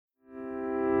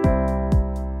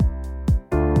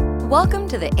Welcome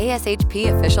to the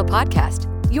ASHP Official Podcast,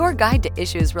 your guide to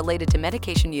issues related to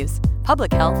medication use,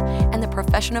 public health, and the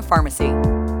profession of pharmacy.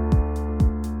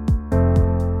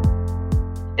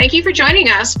 Thank you for joining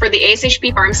us for the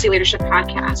ASHP Pharmacy Leadership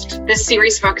Podcast. This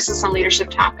series focuses on leadership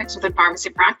topics within pharmacy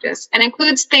practice and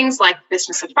includes things like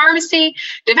business of pharmacy,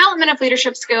 development of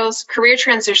leadership skills, career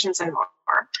transitions, and more.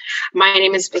 My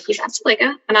name is Vicki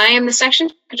Vatsaliga, and I am the section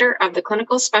manager of the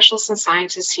Clinical Specialists and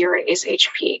Scientists here at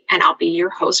ASHP, and I'll be your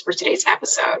host for today's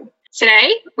episode.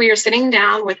 Today, we are sitting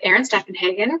down with Erin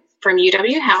Steffenhagen from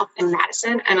UW Health in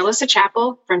Madison and Alyssa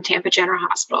Chappell from Tampa General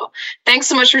Hospital. Thanks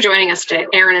so much for joining us today,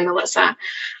 Erin and Alyssa.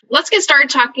 Let's get started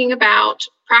talking about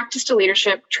practice to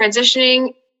leadership,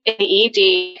 transitioning in the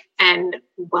ED, and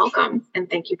welcome, and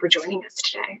thank you for joining us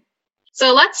today.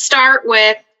 So let's start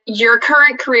with your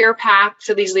current career path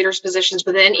to these leaders positions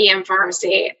within EM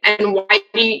pharmacy, and why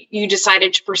you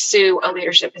decided to pursue a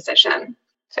leadership position.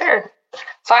 Sure.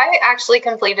 So I actually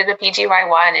completed a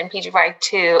PGY1 and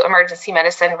PGY2 emergency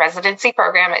medicine residency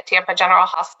program at Tampa General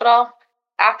Hospital.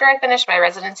 After I finished my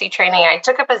residency training, I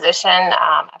took a position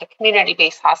at a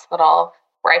community-based hospital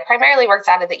where I primarily worked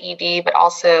out of the ED, but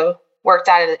also worked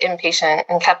out of the inpatient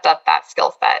and kept up that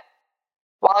skill set.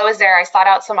 While I was there, I sought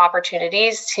out some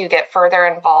opportunities to get further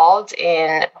involved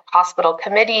in hospital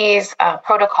committees,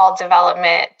 protocol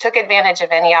development, took advantage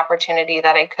of any opportunity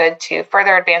that I could to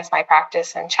further advance my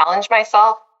practice and challenge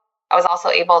myself. I was also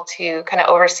able to kind of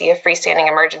oversee a freestanding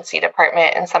emergency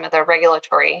department and some of the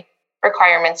regulatory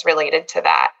requirements related to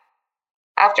that.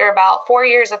 After about 4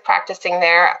 years of practicing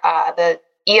there, the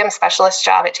EM specialist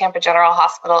job at Tampa General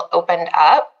Hospital opened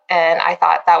up. And I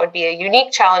thought that would be a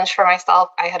unique challenge for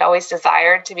myself. I had always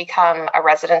desired to become a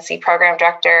residency program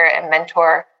director and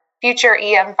mentor future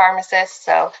EM pharmacists.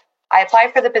 So I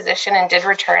applied for the position and did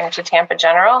return to Tampa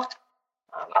General.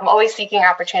 I'm always seeking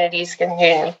opportunities to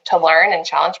continue to learn and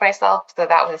challenge myself. So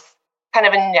that was kind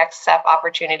of a next step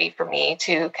opportunity for me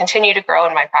to continue to grow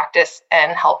in my practice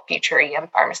and help future EM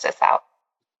pharmacists out.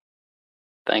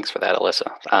 Thanks for that,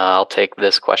 Alyssa. I'll take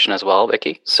this question as well,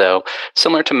 Vicki. So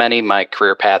similar to many, my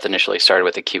career path initially started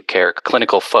with acute care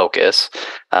clinical focus,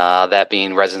 that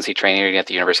being residency training at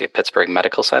the University of Pittsburgh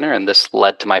Medical Center. And this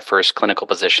led to my first clinical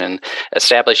position,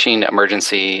 establishing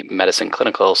emergency medicine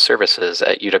clinical services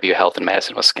at UW Health in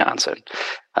Madison, Wisconsin.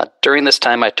 During this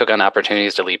time, I took on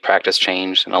opportunities to lead practice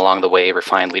change and along the way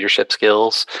refine leadership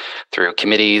skills through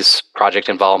committees, project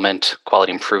involvement,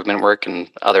 quality improvement work,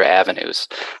 and other avenues.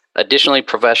 Additionally,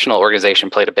 professional organization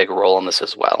played a big role in this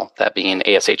as well, that being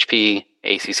ASHP,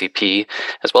 ACCP,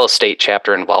 as well as state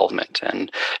chapter involvement.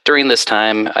 And during this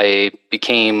time, I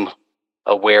became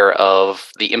aware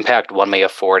of the impact one may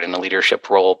afford in a leadership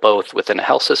role, both within a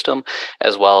health system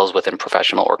as well as within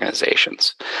professional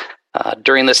organizations.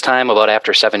 During this time, about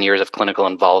after 7 years of clinical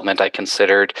involvement, I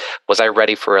considered, was I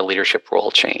ready for a leadership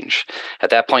role change?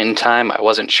 At that point in time, I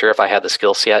wasn't sure if I had the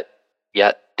skill set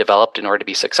yet developed in order to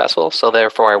be successful. So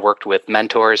therefore, I worked with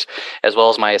mentors as well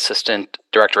as my assistant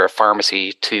director of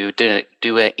pharmacy to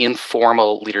do an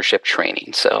informal leadership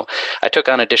training. So I took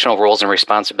on additional roles and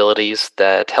responsibilities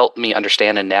that helped me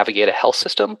understand and navigate a health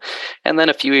system. And then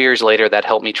a few years later, that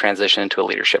helped me transition into a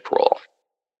leadership role.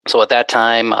 So at that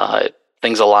time,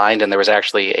 things aligned, and there was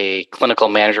actually a clinical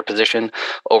manager position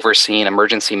overseeing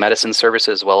emergency medicine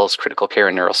services as well as critical care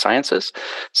and neurosciences.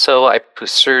 So I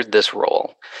pursued this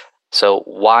role. So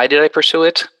why did I pursue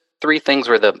it? 3 things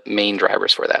were the main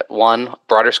drivers for that. 1,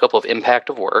 broader scope of impact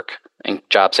of work and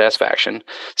job satisfaction.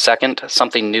 2nd,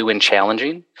 something new and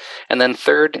challenging. And then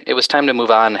 3rd, it was time to move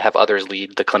on and have others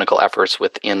lead the clinical efforts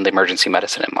within the emergency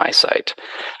medicine at my site.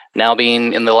 Now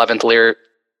being in the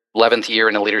 11th year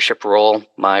in a leadership role,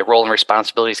 my role and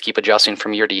responsibilities keep adjusting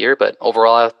from year to year, but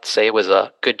overall I'd say it was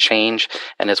a good change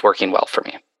and it's working well for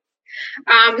me.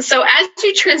 So as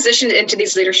you transitioned into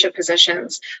these leadership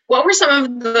positions, what were some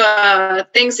of the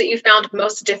things that you found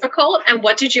most difficult, and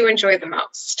what did you enjoy the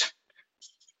most?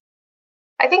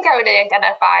 I think I would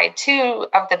identify 2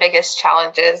 of the biggest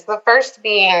challenges. The first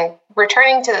being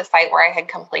returning to the site where I had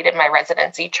completed my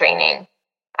residency training.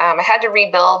 I had to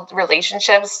rebuild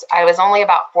relationships. I was only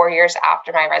about 4 years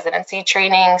after my residency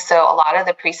training, so a lot of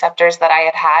the preceptors that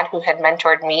I had who had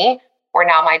mentored me were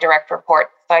now my direct report.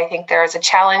 So I think there was a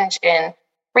challenge in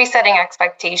resetting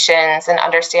expectations and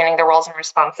understanding the roles and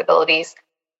responsibilities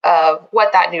of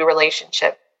what that new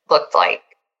relationship looked like.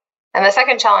 And the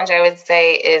second challenge I would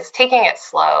say is taking it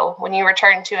slow. When you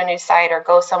return to a new site or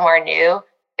go somewhere new,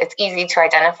 it's easy to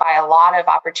identify a lot of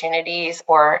opportunities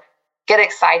or get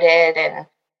excited and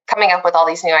coming up with all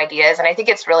these new ideas. And I think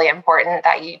it's really important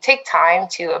that you take time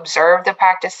to observe the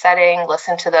practice setting,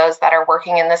 listen to those that are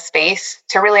working in the space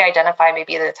to really identify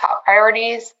maybe the top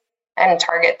priorities and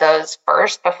target those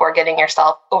first before getting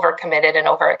yourself overcommitted and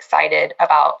overexcited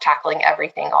about tackling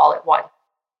everything all at once.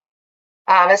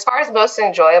 As far as most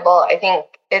enjoyable, I think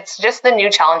it's just the new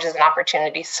challenges and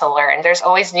opportunities to learn. There's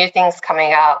always new things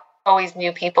coming up, always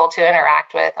new people to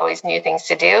interact with, always new things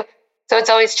to do. So it's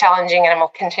always challenging, and I'm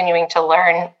continuing to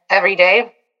learn every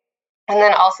day. And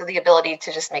then also the ability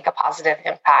to just make a positive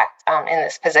impact in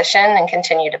this position and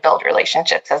continue to build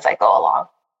relationships as I go along.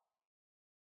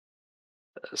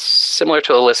 Similar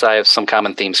to Alyssa, I have some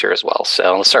common themes here as well.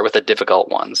 So let's start with the difficult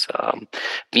ones.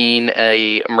 Being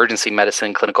an emergency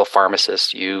medicine clinical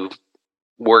pharmacist, you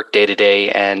work day to day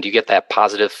and you get that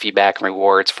positive feedback and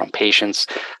rewards from patients,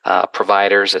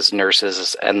 providers, as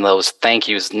nurses, and those thank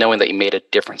yous, knowing that you made a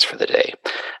difference for the day.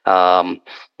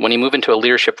 When you move into a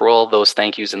leadership role, those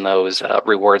thank yous and those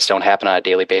rewards don't happen on a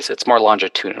daily basis. It's more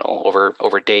longitudinal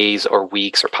over days or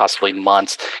weeks or possibly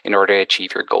months in order to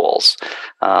achieve your goals.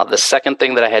 The second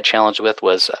thing that I had challenge with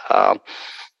was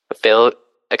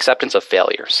acceptance of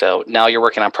failure. So now you're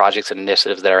working on projects and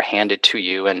initiatives that are handed to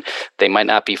you, and they might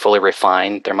not be fully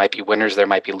refined. There might be winners, there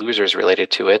might be losers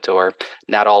related to it, or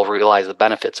not all realize the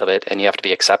benefits of it, and you have to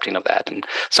be accepting of that. And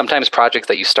sometimes projects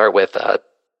that you start with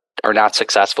are not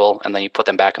successful, and then you put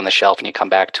them back on the shelf and you come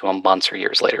back to them months or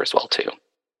years later as well too.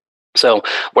 So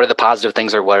what are the positive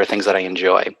things, or what are things that I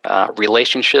enjoy?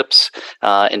 Relationships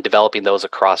and developing those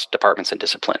across departments and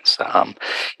disciplines.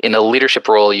 In a leadership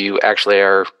role, you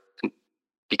actually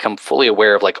become fully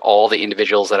aware of like all the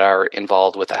individuals that are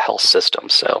involved with a health system.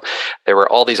 So there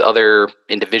were all these other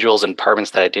individuals and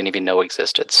departments that I didn't even know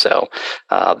existed. So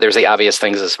there's the obvious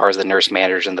things as far as the nurse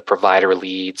managers and the provider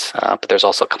leads, but there's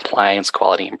also compliance,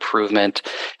 quality improvement,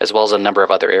 as well as a number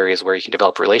of other areas where you can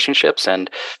develop relationships. And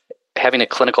having a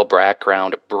clinical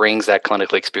background brings that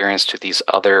clinical experience to these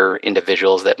other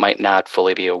individuals that might not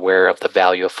fully be aware of the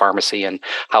value of pharmacy and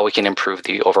how we can improve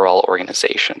the overall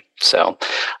organization. So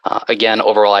again,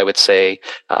 overall, I would say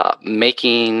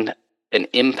making an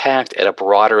impact at a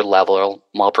broader level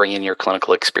while bringing your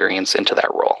clinical experience into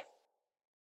that role.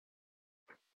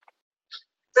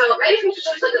 So I think you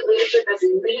just look at leadership as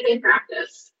leading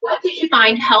practice. What did you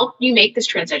find helped you make this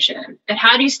transition? And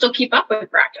how do you still keep up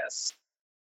with practice?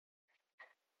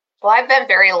 Well, I've been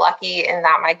very lucky in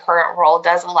that my current role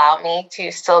does allow me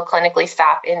to still clinically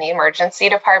staff in the emergency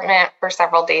department for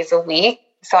several days a week.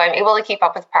 So I'm able to keep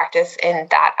up with practice in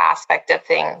that aspect of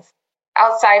things.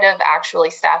 Outside of actually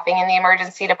staffing in the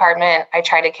emergency department, I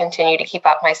try to continue to keep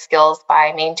up my skills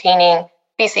by maintaining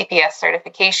BCPS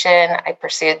certification. I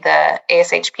pursued the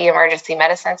ASHP emergency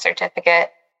medicine certificate.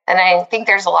 And I think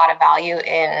there's a lot of value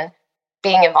in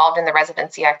being involved in the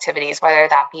residency activities, whether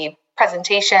that be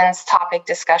presentations, topic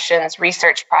discussions,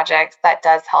 research projects. That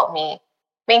does help me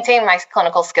maintain my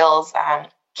clinical skills,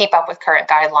 keep up with current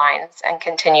guidelines, and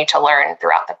continue to learn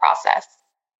throughout the process.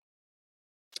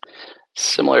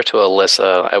 Similar to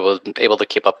Alyssa, I was able to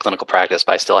keep up clinical practice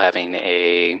by still having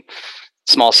a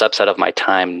small subset of my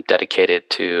time dedicated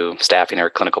to staffing or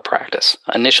clinical practice.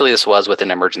 Initially, this was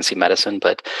within emergency medicine,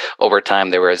 but over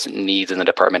time, there was needs in the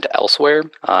department elsewhere,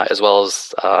 as well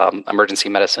as emergency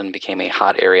medicine became a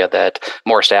hot area that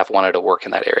more staff wanted to work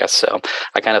in that area. So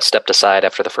I kind of stepped aside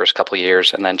after the first couple of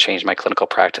years and then changed my clinical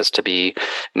practice to be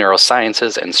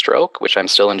neurosciences and stroke, which I'm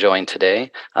still enjoying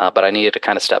today, but I needed to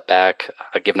kind of step back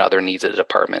given other needs of the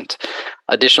department.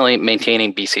 Additionally,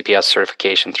 maintaining BCPS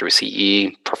certification through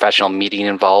CE, professional meeting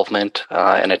involvement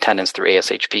and attendance through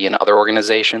ASHP and other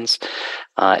organizations,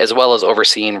 as well as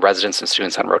overseeing residents and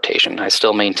students on rotation. I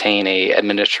still maintain a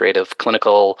administrative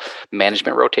clinical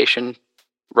management rotation.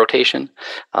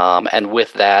 And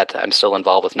with that, I'm still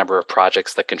involved with a number of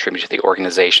projects that contribute to the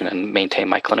organization and maintain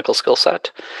my clinical skill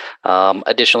set.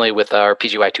 Additionally, with our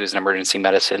PGY2s in emergency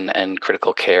medicine and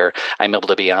critical care, I'm able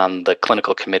to be on the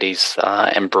clinical committees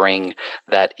and bring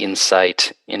that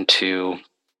insight into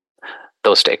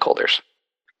those stakeholders.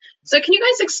 So can you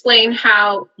guys explain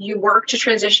how you work to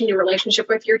transition your relationship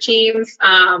with your teams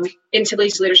into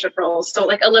these leadership roles? So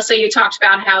like Alyssa, you talked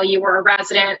about how you were a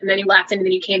resident and then you left and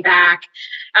then you came back.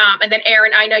 And then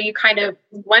Erin, I know you kind of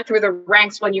went through the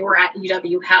ranks when you were at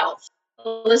UW Health.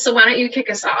 Alyssa, why don't you kick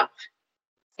us off?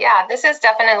 Yeah, this is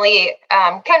definitely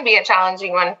can be a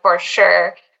challenging one for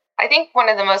sure. I think one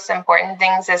of the most important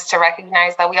things is to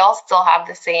recognize that we all still have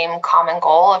the same common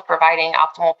goal of providing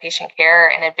optimal patient care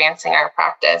and advancing our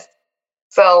practice.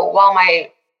 So while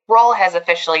my role has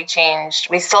officially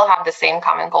changed, we still have the same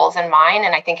common goals in mind,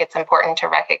 and I think it's important to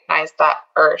recognize that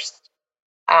first.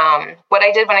 What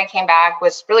I did when I came back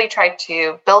was really try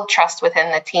to build trust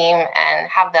within the team and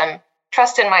have them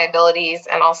trust in my abilities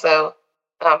and also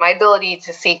my ability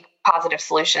to seek positive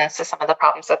solutions to some of the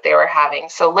problems that they were having.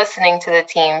 So listening to the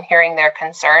team, hearing their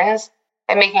concerns,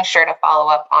 and making sure to follow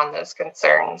up on those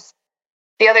concerns.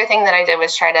 The other thing that I did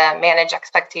was try to manage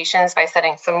expectations by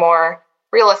setting some more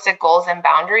realistic goals and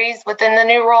boundaries within the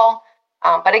new role.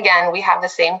 But again, we have the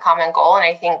same common goal, and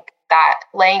I think that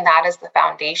laying that as the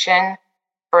foundation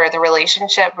for the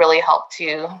relationship really helped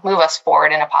to move us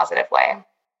forward in a positive way.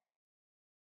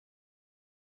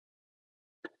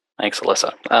 Thanks,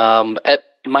 Alyssa. At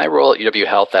my role at UW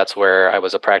Health, that's where I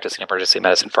was a practicing emergency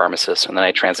medicine pharmacist, and then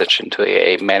I transitioned to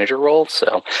a manager role.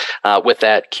 So with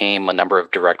that came a number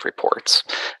of direct reports.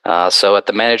 So at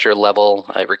the manager level,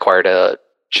 I required a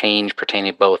change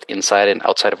pertaining both inside and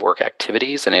outside of work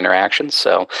activities and interactions.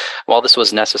 So while this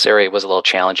was necessary, it was a little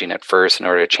challenging at first in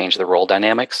order to change the role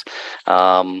dynamics.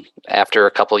 After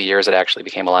a couple of years, it actually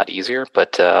became a lot easier,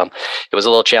 but it was a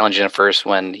little challenging at first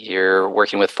when you're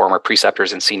working with former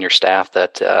preceptors and senior staff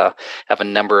that have a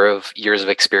number of years of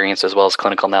experience as well as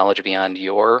clinical knowledge beyond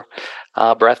your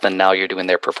breadth, and now you're doing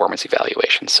their performance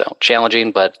evaluation. So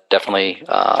challenging, but definitely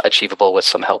achievable with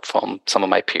some help from some of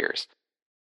my peers.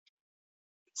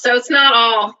 So it's not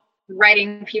all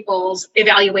writing people's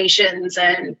evaluations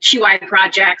and QI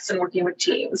projects and working with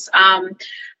teams.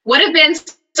 What have been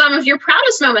some of your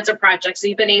proudest moments of projects that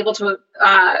you've been able to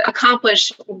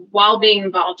accomplish while being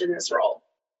involved in this role?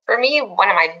 For me, one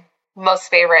of my most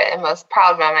favorite and most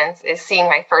proud moments is seeing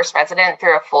my first resident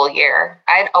through a full year.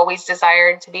 I'd always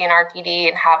desired to be an RPD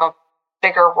and have a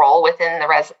bigger role within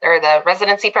the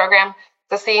residency program.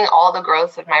 So seeing all the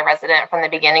growth of my resident from the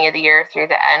beginning of the year through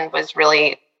the end was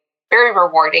really very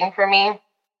rewarding for me.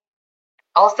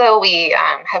 Also, we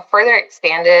have further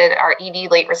expanded our ED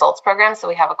late results program. So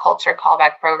we have a culture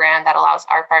callback program that allows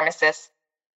our pharmacists,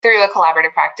 through a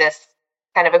collaborative practice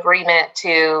kind of agreement,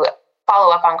 to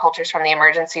follow up on cultures from the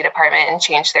emergency department and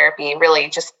change therapy, really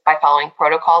just by following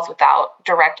protocols without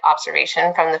direct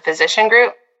observation from the physician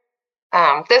group.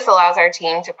 This allows our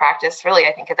team to practice really,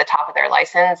 I think, at the top of their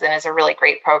license, and is a really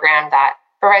great program that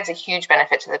provides a huge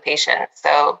benefit to the patient.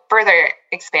 So further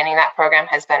expanding that program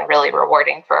has been really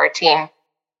rewarding for our team.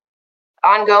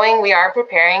 Ongoing, we are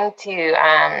preparing to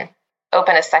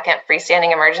open a second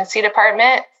freestanding emergency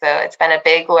department. So it's been a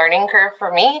big learning curve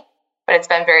for me, but it's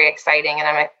been very exciting. And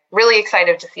I'm really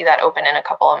excited to see that open in a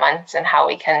couple of months and how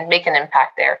we can make an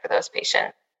impact there for those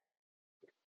patients.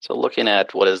 So looking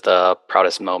at what is the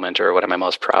proudest moment, or what am I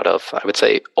most proud of, I would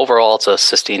say overall it's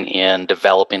assisting in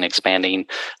developing, expanding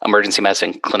emergency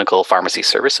medicine clinical pharmacy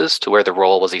services to where the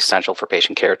role was essential for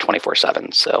patient care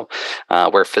 24/7. So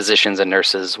where physicians and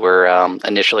nurses were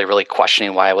initially really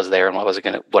questioning why I was there and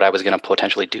what I was going to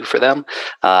potentially do for them,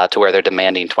 to where they're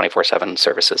demanding 24/7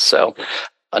 services. So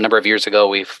a number of years ago,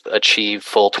 we've achieved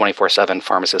full 24/7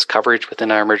 pharmacist coverage within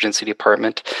our emergency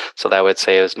department. So that I would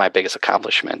say is my biggest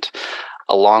accomplishment.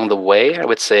 Along the way, I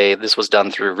would say this was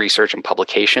done through research and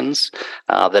publications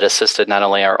that assisted not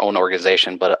only our own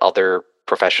organization, but other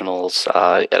professionals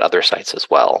at other sites as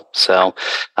well. So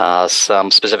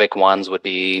some specific ones would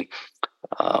be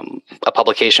a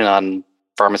publication on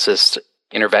pharmacist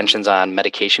interventions on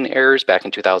medication errors back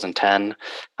in 2010,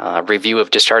 review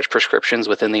of discharge prescriptions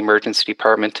within the emergency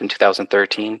department in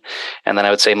 2013. And then I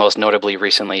would say most notably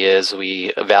recently is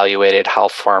we evaluated how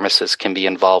pharmacists can be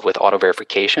involved with auto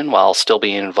verification while still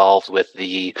being involved with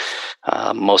the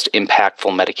most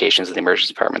impactful medications in the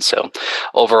emergency department. So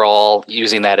overall,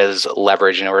 using that as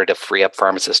leverage in order to free up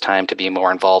pharmacists' time to be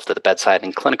more involved at the bedside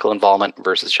in clinical involvement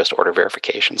versus just order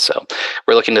verification. So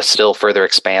we're looking to still further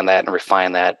expand that and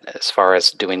refine that as far as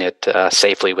doing it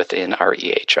safely within our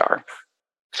EHR.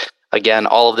 Again,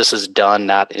 all of this is done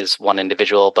not as one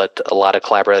individual, but a lot of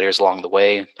collaborators along the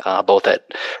way, both at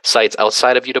sites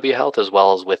outside of UW Health as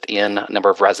well as within a number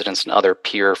of residents and other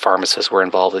peer pharmacists were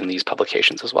involved in these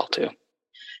publications as well too.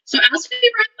 So as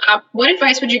we wrap up, what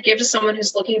advice would you give to someone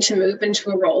who's looking to move into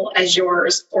a role as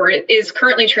yours or is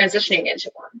currently transitioning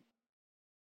into one?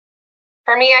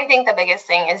 For me, I think the biggest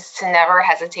thing is to never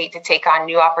hesitate to take on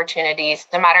new opportunities,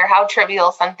 no matter how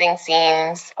trivial something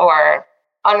seems or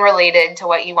unrelated to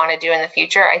what you want to do in the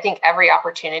future. I think every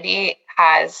opportunity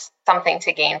has something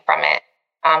to gain from it.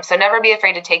 So never be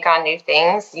afraid to take on new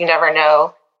things. You never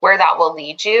know where that will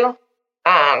lead you.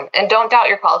 And don't doubt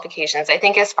your qualifications. I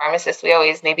think as pharmacists, we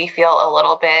always maybe feel a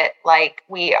little bit like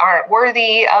we aren't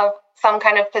worthy of some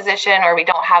kind of position or we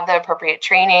don't have the appropriate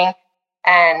training.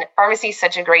 And pharmacy is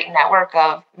such a great network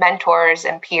of mentors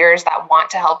and peers that want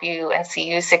to help you and see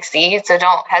you succeed. So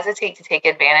don't hesitate to take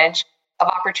advantage of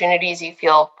opportunities you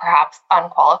feel perhaps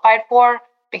unqualified for,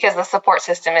 because the support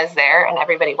system is there and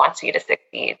everybody wants you to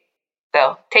succeed.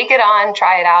 So take it on,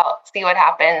 try it out, see what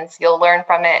happens. You'll learn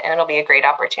from it and it'll be a great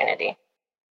opportunity.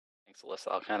 Thanks,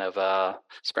 Alyssa. I'll kind of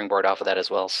springboard off of that as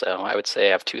well. So I would say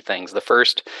I have two things. The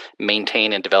first,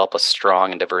 maintain and develop a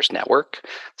strong and diverse network.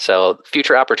 So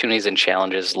future opportunities and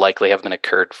challenges likely have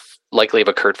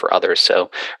occurred for others.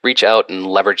 So reach out and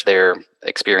leverage their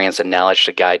experience and knowledge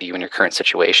to guide you in your current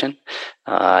situation.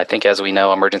 I think, as we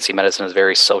know, emergency medicine is a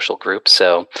very social group.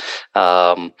 So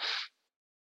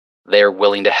they're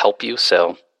willing to help you.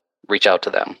 So reach out to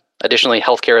them. Additionally,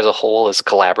 healthcare as a whole is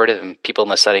collaborative, and people in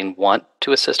the setting want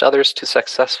to assist others to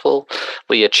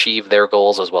successfully achieve their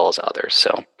goals as well as others.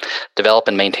 So develop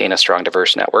and maintain a strong,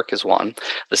 diverse network is one.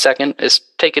 The second is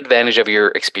take advantage of your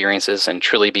experiences and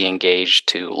truly be engaged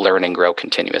to learn and grow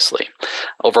continuously.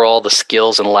 Overall, the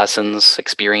skills and lessons,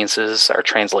 experiences are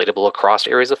translatable across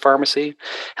areas of pharmacy,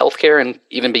 healthcare, and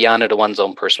even beyond into one's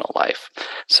own personal life.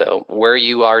 So where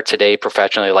you are today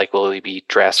professionally likely will be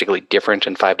drastically different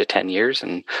in 5 to 10 years.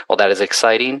 And while that is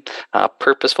exciting,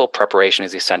 purposeful preparation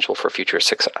is essential for future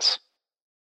success.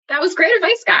 That was great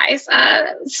advice, guys.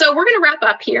 So we're going to wrap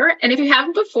up here. And if you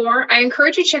haven't before, I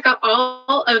encourage you to check out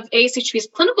all of ASHP's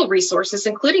clinical resources,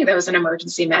 including those in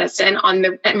emergency medicine, on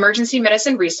the Emergency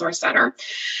Medicine Resource Center.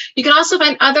 You can also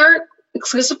find other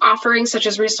exclusive offerings, such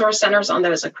as resource centers on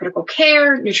those in critical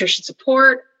care, nutrition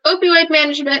support, opioid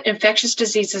management, infectious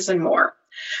diseases, and more.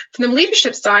 From the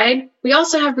leadership side, we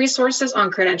also have resources on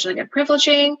credentialing and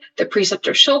privileging, the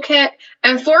Preceptor Toolkit,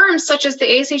 and forums such as the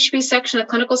ASHP section of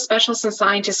Clinical Specialists and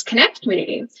Scientists Connect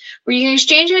community, where you can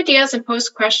exchange ideas and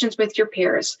post questions with your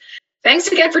peers.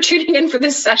 Thanks again for tuning in for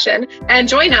this session, and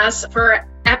join us for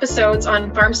episodes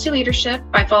on pharmacy leadership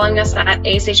by following us at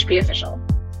ASHP Official.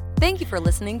 Thank you for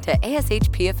listening to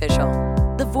ASHP Official,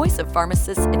 the voice of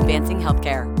pharmacists advancing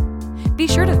healthcare. Be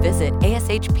sure to visit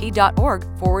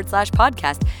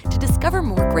ashp.org/podcast to discover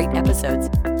more great episodes,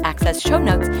 access show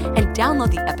notes, and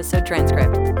download the episode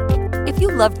transcript. If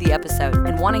you loved the episode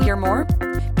and want to hear more,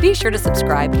 be sure to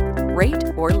subscribe, rate,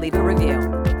 or leave a review.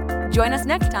 Join us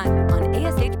next time on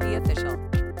ASHP